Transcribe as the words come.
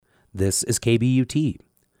This is KBUT.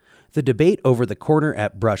 The debate over the corner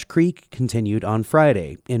at Brush Creek continued on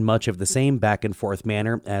Friday in much of the same back-and-forth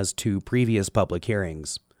manner as two previous public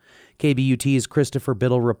hearings. KBUT's Christopher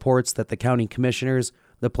Biddle reports that the county commissioners,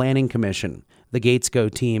 the Planning Commission, the Gates Go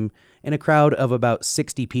team, and a crowd of about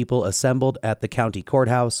 60 people assembled at the county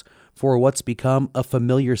courthouse for what's become a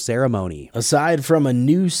familiar ceremony. Aside from a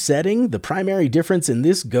new setting, the primary difference in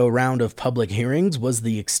this go-round of public hearings was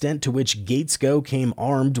the extent to which Gates Go came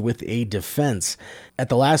armed with a defense. At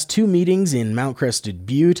the last two meetings in Mount Crested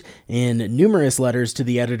Butte, in numerous letters to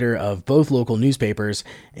the editor of both local newspapers,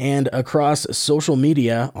 and across social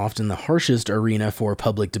media, often the harshest arena for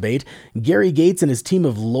public debate, Gary Gates and his team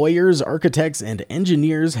of lawyers, architects, and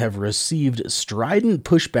engineers have received strident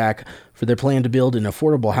pushback for their plan to build an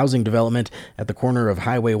affordable housing development at the corner of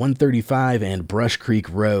Highway 135 and Brush Creek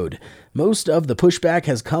Road. Most of the pushback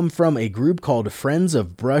has come from a group called Friends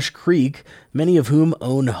of Brush Creek, many of whom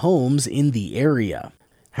own homes in the area.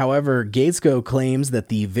 However, Gatesco claims that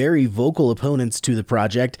the very vocal opponents to the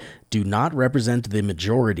project do not represent the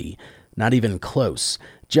majority, not even close.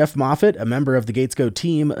 Jeff Moffitt, a member of the Gatesco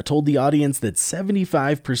team, told the audience that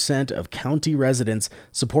 75% of county residents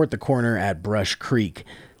support the corner at Brush Creek.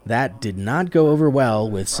 That did not go over well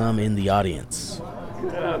with some in the audience.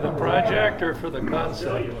 The project or for the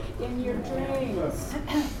concept? In your dreams.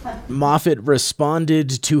 Moffitt responded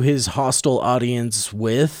to his hostile audience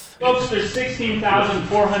with, Folks, there's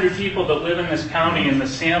 16,400 people that live in this county, and the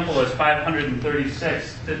sample is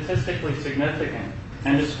 536. Statistically significant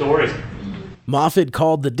and historic. Moffitt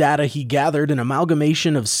called the data he gathered an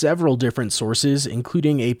amalgamation of several different sources,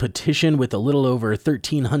 including a petition with a little over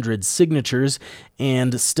 1,300 signatures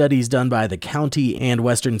and studies done by the county and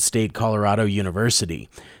Western State Colorado University.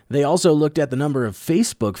 They also looked at the number of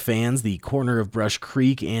Facebook fans the corner of Brush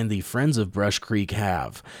Creek and the Friends of Brush Creek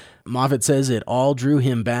have. Moffitt says it all drew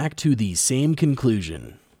him back to the same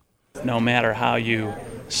conclusion. No matter how you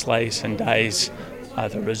slice and dice,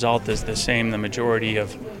 the result is the same. The majority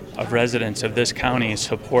of residents of this county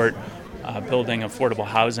support building affordable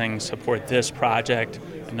housing, support this project.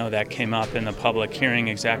 I know that came up in the public hearing,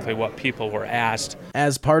 exactly what people were asked.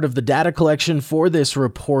 As part of the data collection for this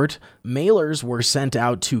report, mailers were sent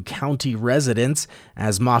out to county residents.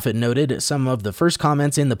 As Moffitt noted, some of the first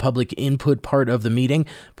comments in the public input part of the meeting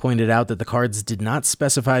pointed out that the cards did not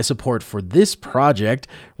specify support for this project,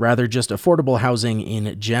 rather just affordable housing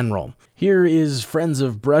in general. Here is Friends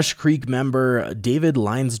of Brush Creek member David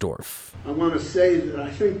Leinsdorf. I want to say that I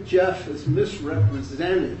think Jeff has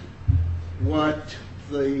misrepresented what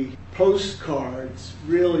the postcards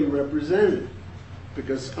really represented,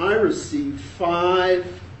 because I received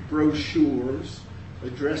 5 brochures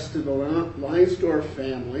addressed to the Leinsdorf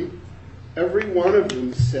family. Every one of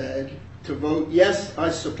them said to vote, yes,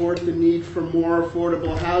 I support the need for more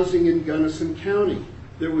affordable housing in Gunnison County.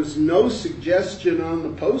 There was no suggestion on the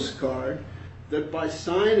postcard that by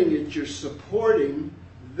signing it you're supporting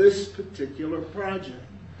this particular project.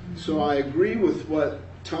 So I agree with what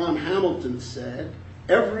Tom Hamilton said.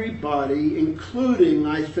 Everybody, including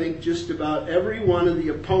I think just about every one of the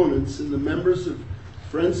opponents and the members of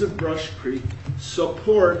Friends of Brush Creek,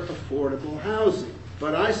 support affordable housing.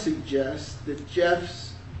 But I suggest that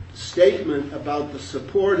Jeff's statement about the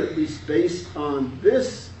support, at least based on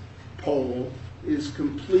this poll, is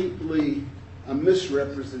completely a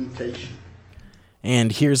misrepresentation.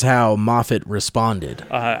 And here's how Moffitt responded.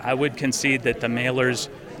 I would concede that the mailers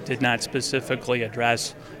did not specifically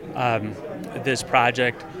address this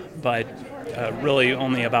project, but really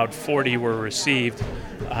only about 40 were received.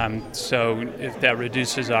 So if that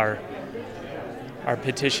reduces our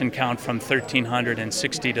petition count from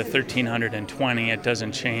 1,360 to 1,320, it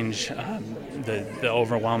doesn't change the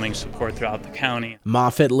overwhelming support throughout the county.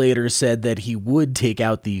 Moffitt later said that he would take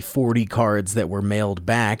out the 40 cards that were mailed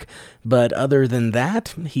back, but other than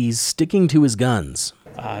that, he's sticking to his guns.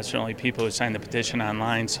 Certainly people who signed the petition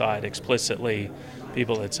online saw it explicitly.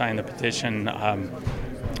 People that signed the petition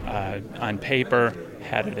on paper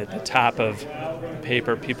had it at the top of the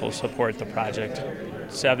paper. People support the project.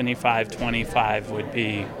 75-25 would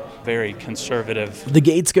be very conservative. The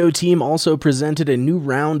Gatesco team also presented a new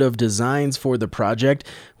round of designs for the project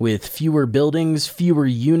with fewer buildings, fewer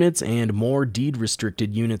units, and more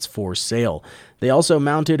deed-restricted units for sale. They also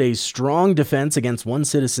mounted a strong defense against one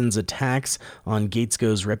citizen's attacks on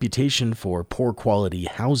Gatesco's reputation for poor quality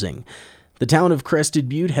housing. The town of Crested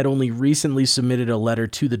Butte had only recently submitted a letter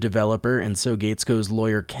to the developer, and so Gatesco's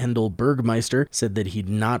lawyer Kendall Bergmeister said that he'd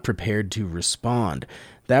not prepared to respond.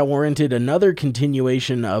 That warranted another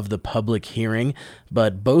continuation of the public hearing,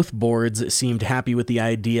 but both boards seemed happy with the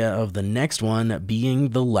idea of the next one being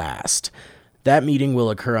the last. That meeting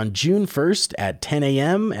will occur on June 1st at 10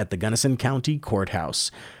 a.m. at the Gunnison County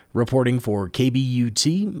Courthouse. Reporting for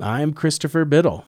KBUT, I'm Christopher Biddle.